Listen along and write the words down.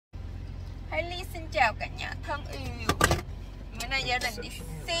Hailey xin chào cả nhà thân yêu. Bữa nay gia đình đi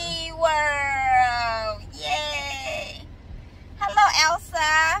SeaWorld. Yeah. Hello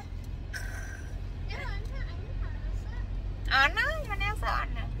Elsa. Anna, mana Elsa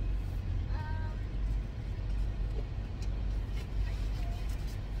Anna?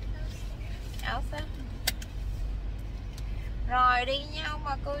 Elsa. Rồi đi nhau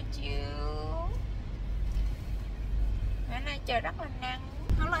mà cô chú. Bữa nay trời rất là nắng.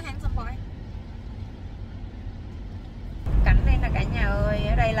 Hello handsome boy. Cảnh đây là cả nhà ơi,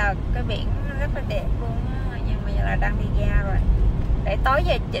 ở đây là cái biển rất là đẹp luôn á, nhưng mà giờ là đang đi ra rồi. Để tối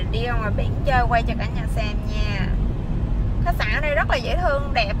về chị đi ra ngoài biển chơi quay cho cả nhà xem nha. Khách sạn ở đây rất là dễ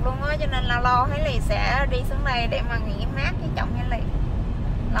thương, đẹp luôn á, cho nên lâu lâu Hailey sẽ đi xuống đây để mà nghỉ mát với chồng Hailey.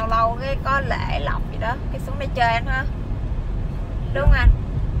 Lâu lâu cái có lễ lộc gì đó, cái xuống đây chơi anh ha. Đúng không anh?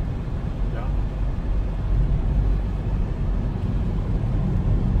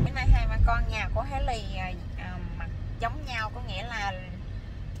 Cái này hai mẹ con nhà của Hailey mặc giống nhau, có nghĩa là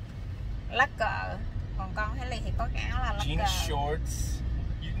lá cờ. Còn con Hailey thì có cái áo là lá cờ. Jean shorts.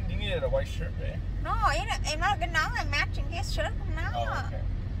 You needed a white shirt, right? No, em nói là cái nón này matching cái shirt của nó. Oh, okay.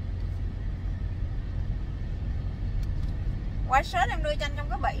 White shirt em đưa cho anh trong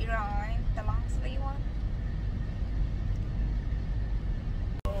cái bị rồi. The long sleeve one.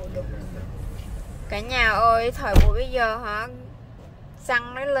 Cả nhà ơi, thời buổi bây giờ hả,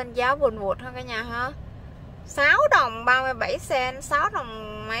 xăng nó lên giá vùn vụt hả cả nhà hả? 6 đồng 37 cent, 6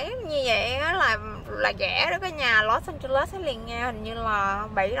 đồng mấy như vậy á là rẻ đó cả nhà. Los Angeles hay liền nghe hình như là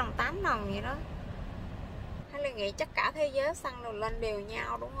 7 đồng 8 đồng vậy đó. Hay là nghĩ chắc cả thế giới xăng đều lên đều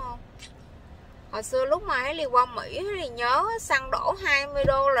nhau đúng không? Hồi xưa lúc mà Hailey qua Mỹ thì nhớ xăng đổ 20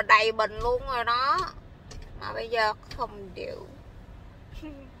 đô là đầy bình luôn rồi đó. Mà bây giờ không chịu.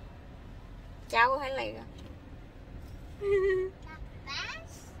 Cháu của Hailey rồi.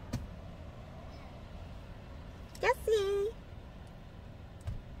 Jessie.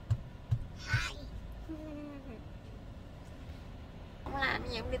 Hi. Không làm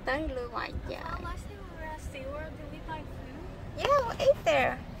gì, em đi tới đi lui ngoài chợ. Last time we were at SeaWorld, did we buy food? Yeah, we'll eat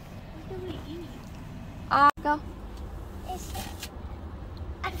there. What did we eat? Go.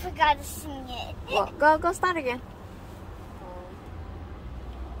 I forgot to sing it. Well, go start again.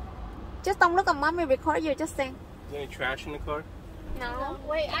 Just don't look at mommy record you, just sing. Is there any trash in the car? No.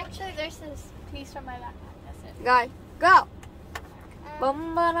 Wait, actually, there's this piece from my backpack. That's it. Rồi, go.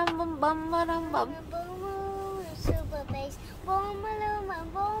 Bum ba dum bum bum ba dum bum. Super bass. Boom a loom,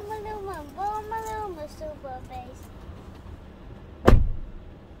 boom a loom, boom a loom, super bass.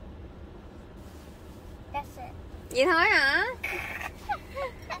 That's it. Vậy thôi hả?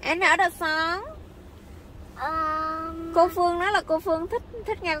 Em ở đâu song? Cô Phương nói là cô Phương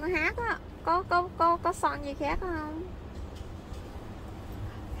thích nghe con hát á. Có song gì khác không?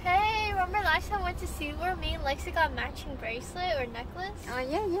 Hey, remember last time I went to SeaWorld, me and Lexi got a matching bracelet or necklace? Oh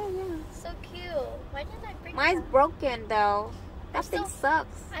yeah. So cute. Why didn't I bring Mine's that? broken though. That thing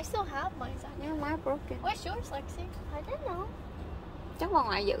sucks. I still have mine. Yeah, mine's broken. Where's yours, Lexi? I didn't know. Chắc bà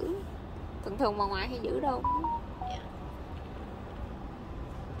ngoại giữ. Thường bà ngoại hay giữ đâu. Yeah.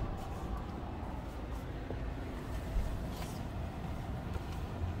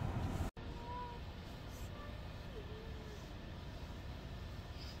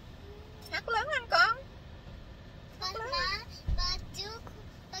 Hát lớn anh con.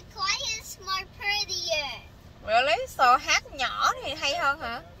 But quiet is more prettier. Really? So hát nhỏ thì hay hơn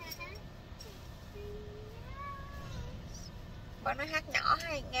hả? Bạn nói hát nhỏ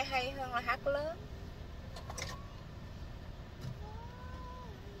hay nghe hay hơn là hát lớn.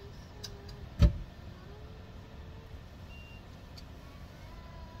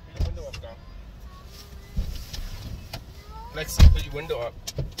 Put your window up, Dom. Lexi, put your window up.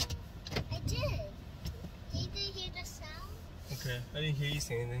 I did. Did you hear the sound? Okay, I didn't hear you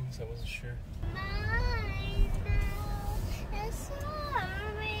say anything, so I wasn't sure.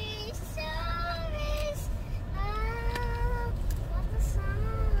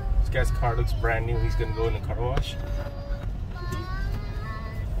 This guy's car looks brand new. He's gonna go in the car wash.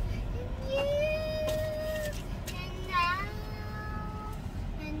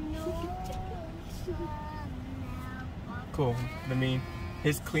 Cool. I mean,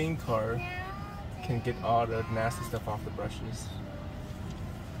 his clean car can get all the nasty stuff off the brushes.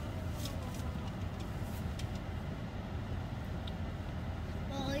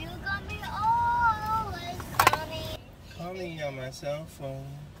 Oh, you got me always calling. Call me on my cell phone.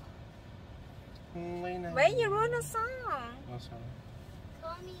 Where you ruin the song? Oh, sorry.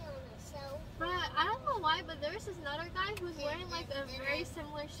 Call me on a cell phone. But I don't know why, but there was this another guy who's wearing like a very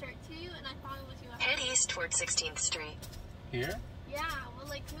similar shirt to you, and I thought it was you. Head east toward 16th Street. Here? Yeah, well,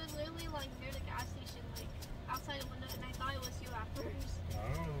 like he was literally like very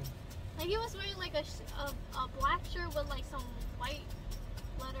Like he was wearing like a black shirt with like some white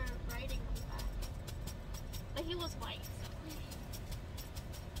letter writing on the back. Like he was white.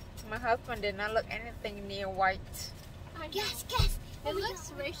 My husband did not look anything near white. Yes. It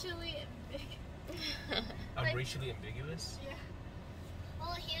looks racially ambiguous. I'm racially ambiguous? Yeah.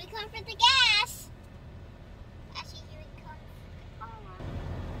 Oh, here we come for the gas. Actually, here we come.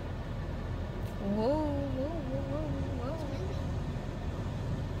 Whoa.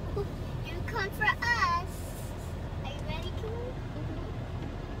 Here we come for us. Are you ready, Kimmy?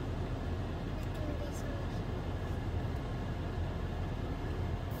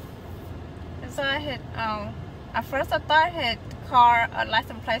 So I hit, at first I thought I hit car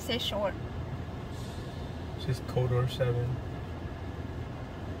license plate say short. It says Codor 7.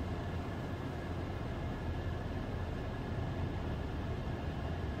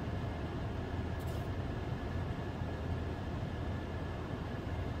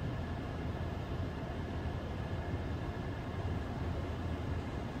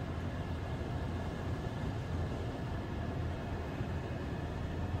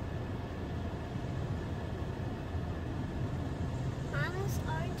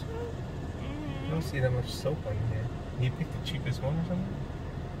 I don't see that much soap on here. You picked the cheapest one or something?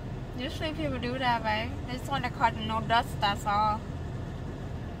 Usually people do that, right? They just want to cut no dust, that's all.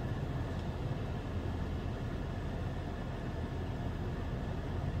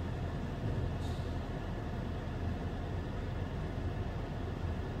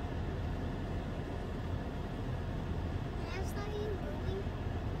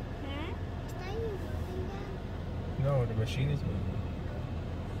 No, the machine is moving.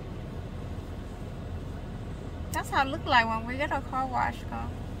 That's how it look like when we get our car wash, girl.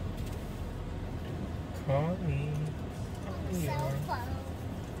 Call me. Cell phone.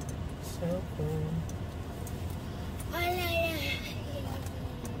 Cell phone.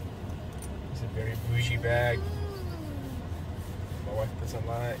 It's a very bougie bag. My wife doesn't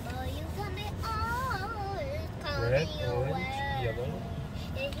like. Red, orange, yellow,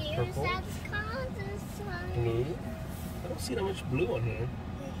 purple, blue. I don't see that much blue on here.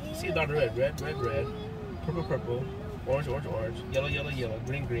 See a lot of red, red. Purple, purple, orange, yellow,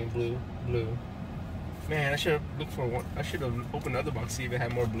 green, blue. Man, I should have looked for one. I should have opened the other box, see if it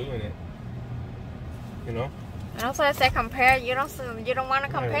had more blue in it. You know? And also I said compare. You don't want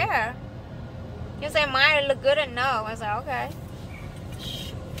to compare. You say mine look good and no. I said okay.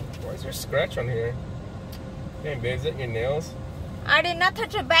 Why is there a scratch on here? Hey, babe, is that your nails? I did not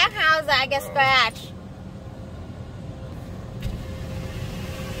touch your back. How's I get scratched?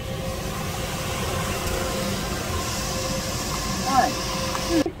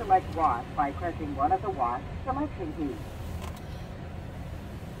 Select wash by pressing one of the wash selection keys.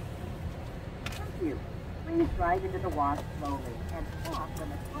 Thank you. Please drive into the wash slowly and stop when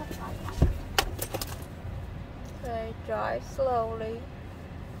the stop sign happens. Okay, drive slowly.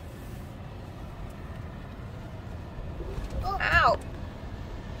 Ow!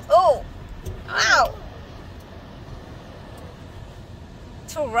 Oh! Ow!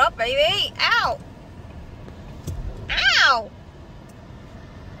 Too rough, baby! Ow! Ow!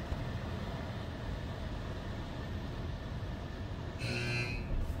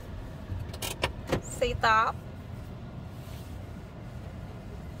 See, stop.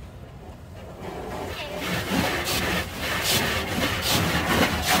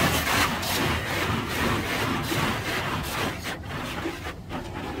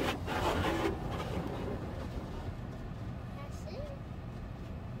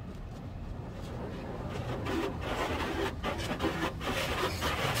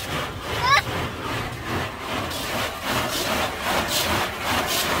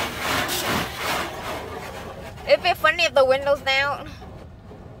 It'd be funny if the window's down.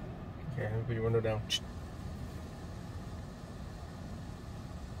 Okay, put your window down.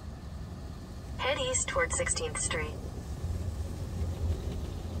 Head east toward 16th Street.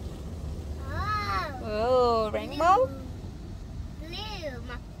 Oh, rainbow? Blue.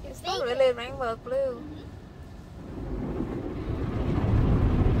 It's not really rainbow blue.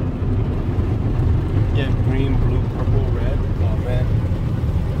 Yeah, green, blue, purple, red. Oh, man.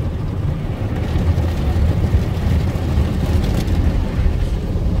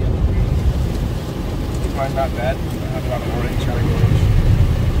 Mine's not bad. I have a lot of orange. I like orange.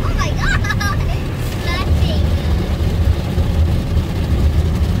 Oh my god! Nothing.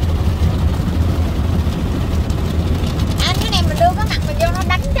 Anh cái này mình đưa cái mặt mình vô nó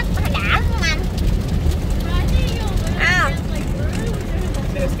đánh chắc đã lắm anh.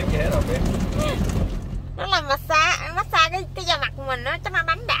 Yeah, stick your head up, babe. Nó làm massage cái da mặt của mình đó, chắc nó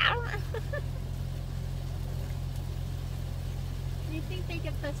đánh đã lắm. Do you think they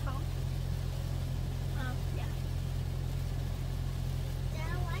get this home?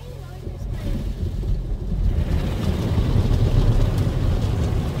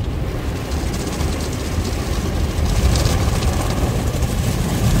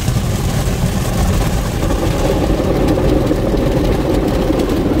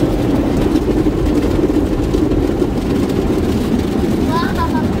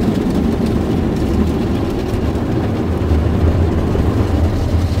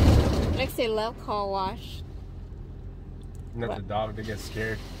 car wash. Not What? the dog, they get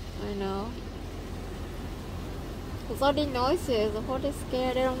scared. I know. There's all these noises. Of course they're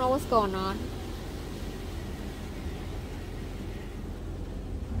scared. They don't know what's going on.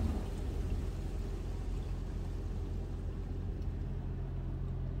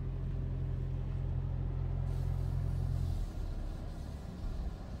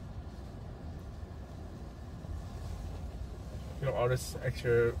 You know, all this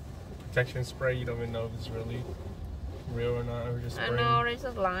extra protection spray, you don't even know if it's really real or not. We're just I spraying, know, they're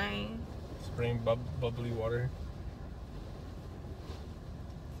just lying. spraying bubbly water.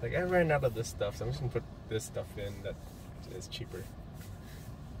 Like, I ran out of this stuff, so I'm just gonna put this stuff in that is cheaper.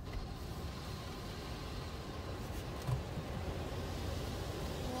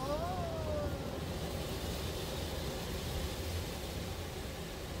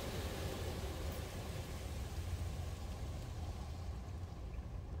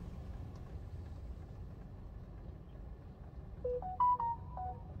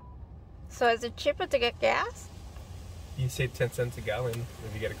 So is it cheaper to get gas? You save 10 cents a gallon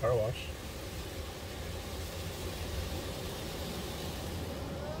if you get a car wash.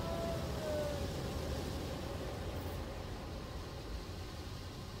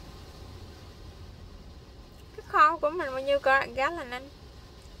 Cái kho của mình bao nhiêu gallon anh?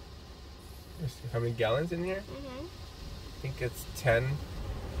 How many gallons in here? Mm-hmm. I think it's 10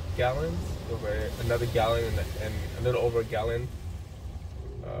 gallons, over another gallon and a little over a gallon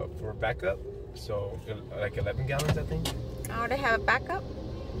for backup. So like 11 gallons, I think. Oh, they have a backup?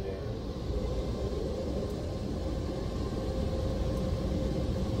 Yeah.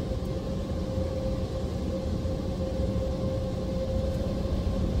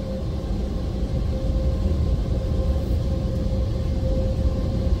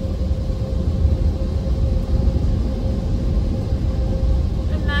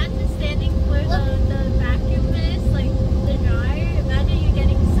 Imagine standing where the vacuum is, like the dryer. Imagine you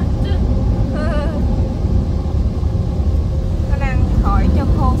getting sucked up. Nó đang thổi cho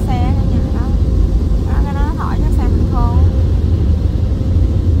khô xe đó nha. Đó. Đó, cái nó thổi cho xe mình khô.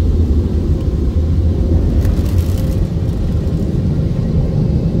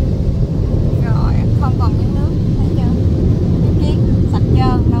 Rồi, không còn miếng nước. Thấy chưa? Cái kiến sạch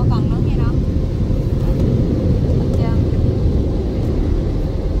trơn, đâu còn nước gì đâu. Sạch trơn.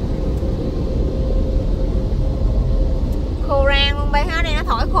 Khô rang luôn bay hết, đây nó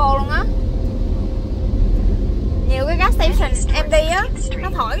thổi khô luôn á. Nhiều cái gas station em đi á, nó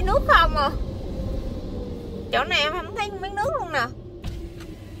thổi nước không à. Chỗ này em không thấy miếng nước luôn nè.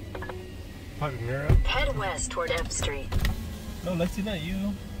 Put your mirror up. Head west toward F Street. No, Lexi, not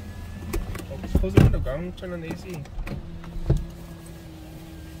you. Oh, close the window, girl. Turn on the AC.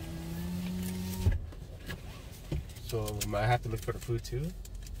 So I have to look for the food too.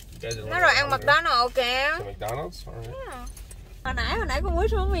 You guys are Nó rồi ăn McDonald's kìa. So McDonald's, alright. Yeah. Hồi nãy con muốn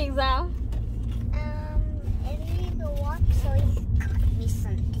xuống miền sao? I need to walk so he got me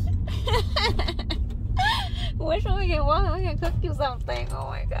something. Muốn xuống miền quá hả? Can cook you something. Oh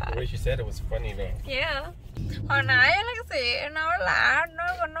my The god. way she said it was funny though. Yeah. Hồi nãy Lexi nói là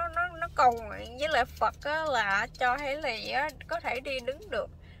nó cầu nguyện với lại Phật á, là cho Hailey á có thể đi đứng được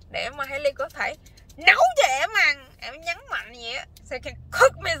để mà Hailey có thể nấu cho em ăn. Em nhấn mạnh vậy á. So can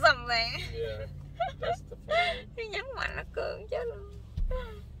cook me something. Yeah, that's the funny one. Cái nhấn mạnh nó cường chết luôn.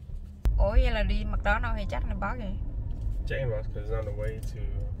 Ủa vậy là đi McDonald's thì chắc là báo gì? Jane was because it's on the way to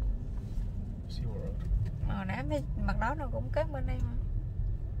SeaWorld. Nãy em McDonald's cũng kế bên đây mà.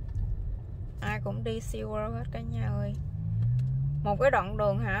 Ai cũng đi SeaWorld hết cả nhà ơi. Một cái đoạn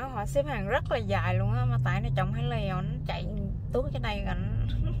đường hả, họ xếp hàng rất là dài luôn á. Mà tại nó chồng Hailey nó chạy tuốt trên đây gần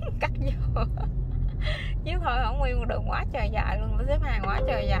cắt vô. Chứ thôi không nguyên một đường quá trời dài luôn. Nó xếp hàng quá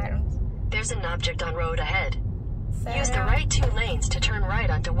trời dài luôn. There's an object on road ahead. Xe Use the right 2 lanes to turn right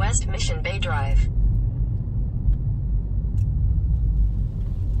onto West Mission Bay Drive.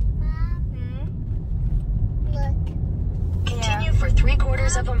 Mom, look. Continue for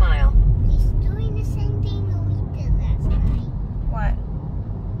 3/4 of a mile. He's doing the same thing that we did last night. What?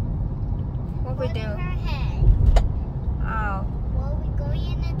 What we Holding do? her head Oh. while we're going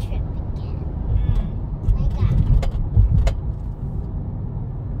on a trip again. Mm. Like that.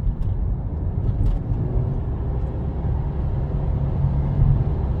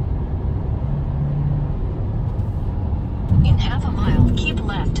 In half a mile, keep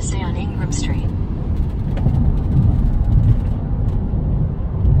left to stay on Ingram Street.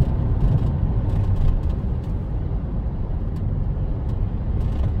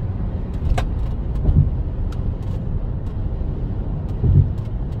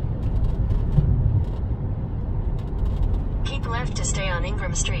 on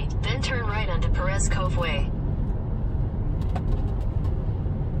Ingram Street, then turn right onto Perez Cove Way.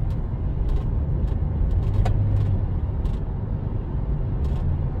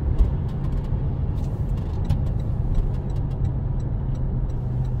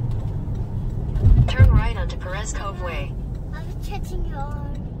 Turn right onto Perez Cove Way. I was touching your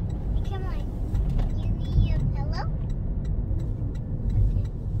arm. Come on. You need a pillow? Okay.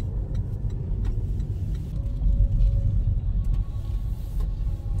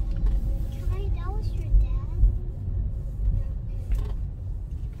 Come on, that was your dad.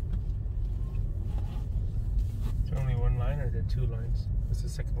 Is there only one line or are there two lines? What's the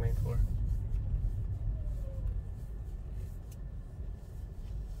second lane for?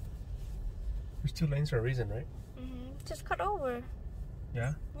 There's two lanes for a reason, right? Just cut over.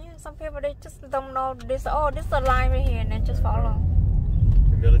 Yeah? Yeah, some people they just don't know this. Oh, this is a line right here, and then just follow.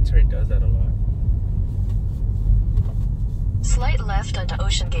 The military does that a lot. Slight left onto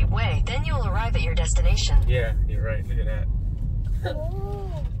Ocean Gate Way, then you will arrive at your destination. Yeah, you're right. Look at that.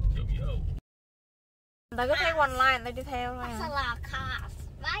 Oh, Yo, yo. They cứ thấy one line, they đi theo thôi. that's a lot of cars,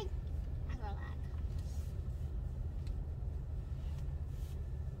 right? That's a lot of cars.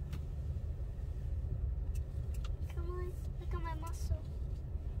 Come on, look at my muscle.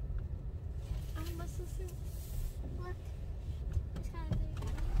 I'm muscle suit. Look, it's kind of big.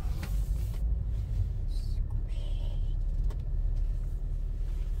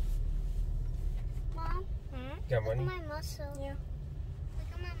 Mom, Got look money? at my muscle. Yeah. Look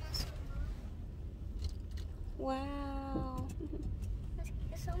at my muscle, Mom. Wow.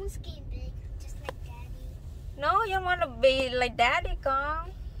 It's almost getting big, just like Daddy. No, you don't want to be like daddy,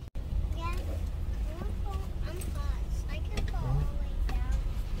 con. Yeah, I'm fast. I can go all the way down.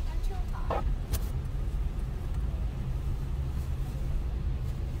 I'm too hot.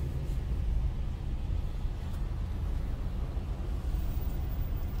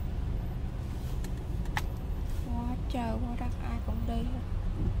 Quá trời quá đất, ai cũng đi hết.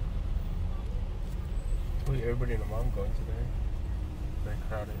 Told everybody and the mom going today. Very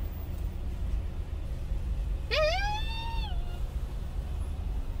crowded.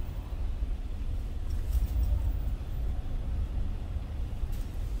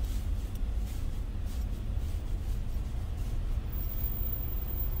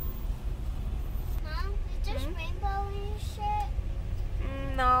 Mom, is there rainbow in your shirt?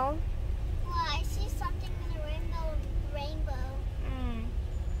 No. Well, I see something in the rainbow.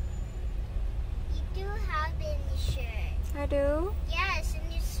 You do have it in your shirt. I do. Yes,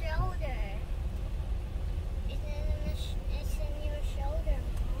 in your shoulder. It's in your shoulder,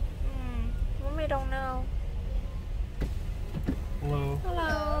 Mom. Mommy don't know. Hello.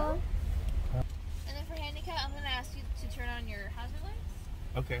 Hello. And then for handicap, I'm gonna ask you to turn on your hazard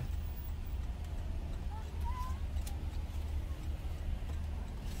lights. Okay.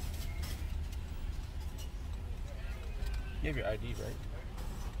 You have your ID, right?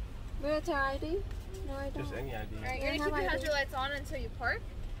 Military ID? No, I don't. Just any ID. All right, Yeah, you're gonna have keep your ID. hazard lights on until you park.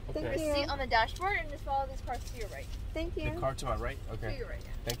 Thank Okay. you. Seat on the dashboard and just follow these cars to your right. Thank The you. car to my right? To Okay. your right,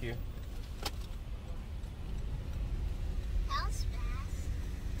 yeah. Thank you. That was fast.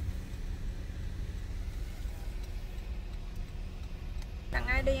 Tặng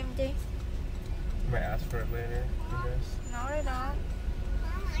ID em chi? You might ask for it later, I guess. Nói đi đó.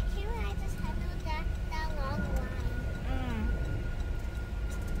 Mom, I can't just have that long line.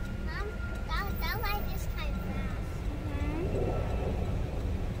 Mom, that line is kind of fast.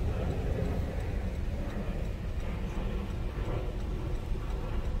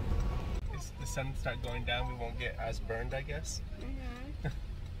 If the sun start going down, we won't get as burned, I guess.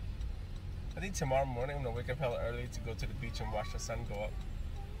 I think tomorrow morning I'm gonna wake up hella early to go to the beach and watch the sun go up.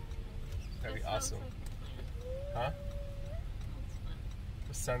 That'd be awesome. Huh?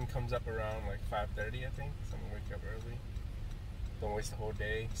 The sun comes up around like 5:30, I think. So I'm gonna wake up early. Don't waste the whole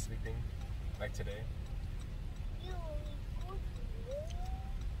day sleeping like today.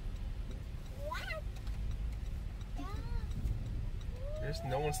 What? There's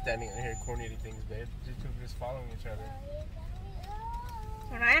no one standing out here coordinating things, babe. You two are just following each other.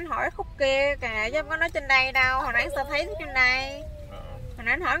 Hồi nãy anh hỏi khúc kia kìa, chứ không có nói trên đây đâu. Hồi nãy anh sao thấy trên đây. Hồi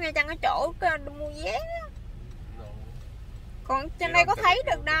nãy anh hỏi ngay chăng cái chỗ mua vé á. No. Còn trên They đây don't có do thấy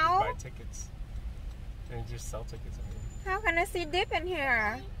that. được They đâu. just buy tickets. They just sell tickets. I mean. How can I see deep in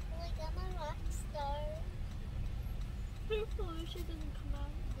here? Like I'm a rock star. Careful, your shit doesn't come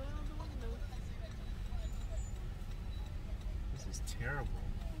out around the window. This is terrible.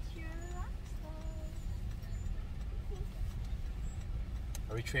 It's your rock star.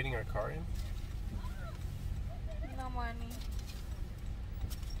 Are we trading our car in? No money.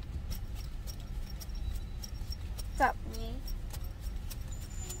 Chậm nhỉ?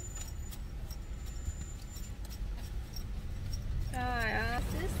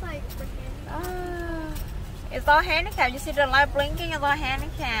 It's all handicap. You see the light blinking? It's all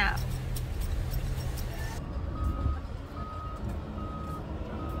handicap.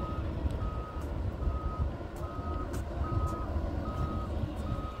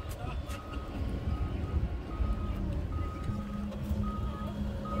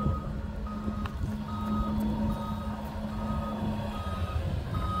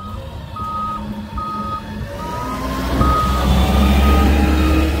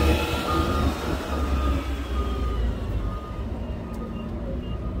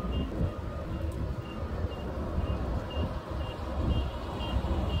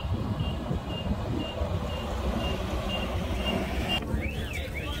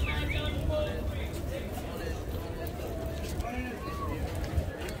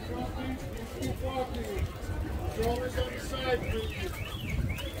 Strollers on the side, please.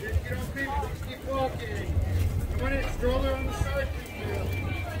 Get on feet, please keep walking. Come on in, stroller on the side, please.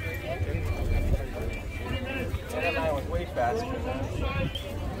 20 minutes. That guy was way faster.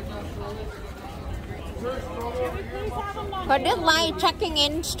 But this line checking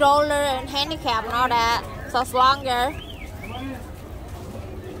in stroller and handicap and all that, so it's longer.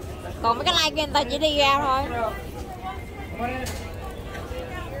 Còn mấy cái line kia người ta chỉ đi ra thôi. Come on in.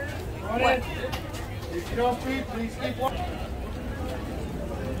 Come on in. If you don't feed, please keep walking.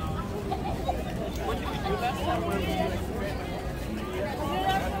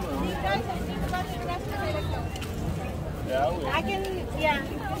 I can, yeah.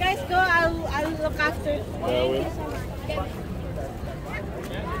 You guys go, I'll look after. Yeah, we.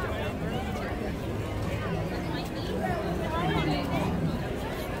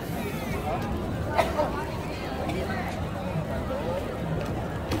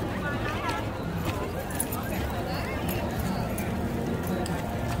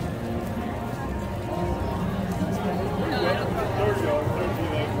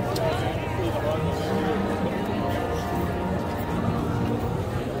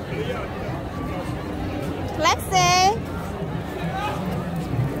 Let's see.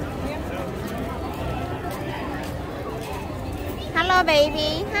 Hello,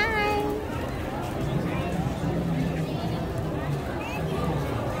 baby. Hi.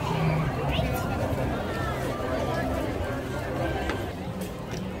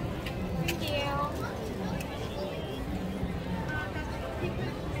 Thank you.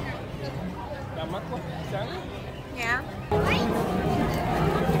 Đau mắt quá, sáng. Yeah.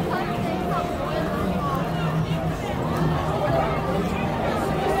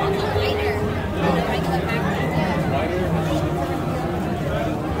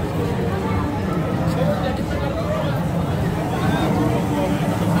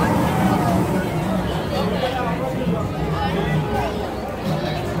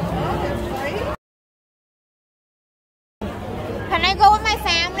 Can I go with my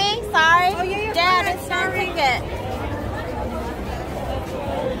family? Sorry. Oh, yeah, Dad, fine. it's not a ticket.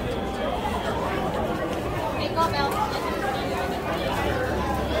 Hey, go, Belle.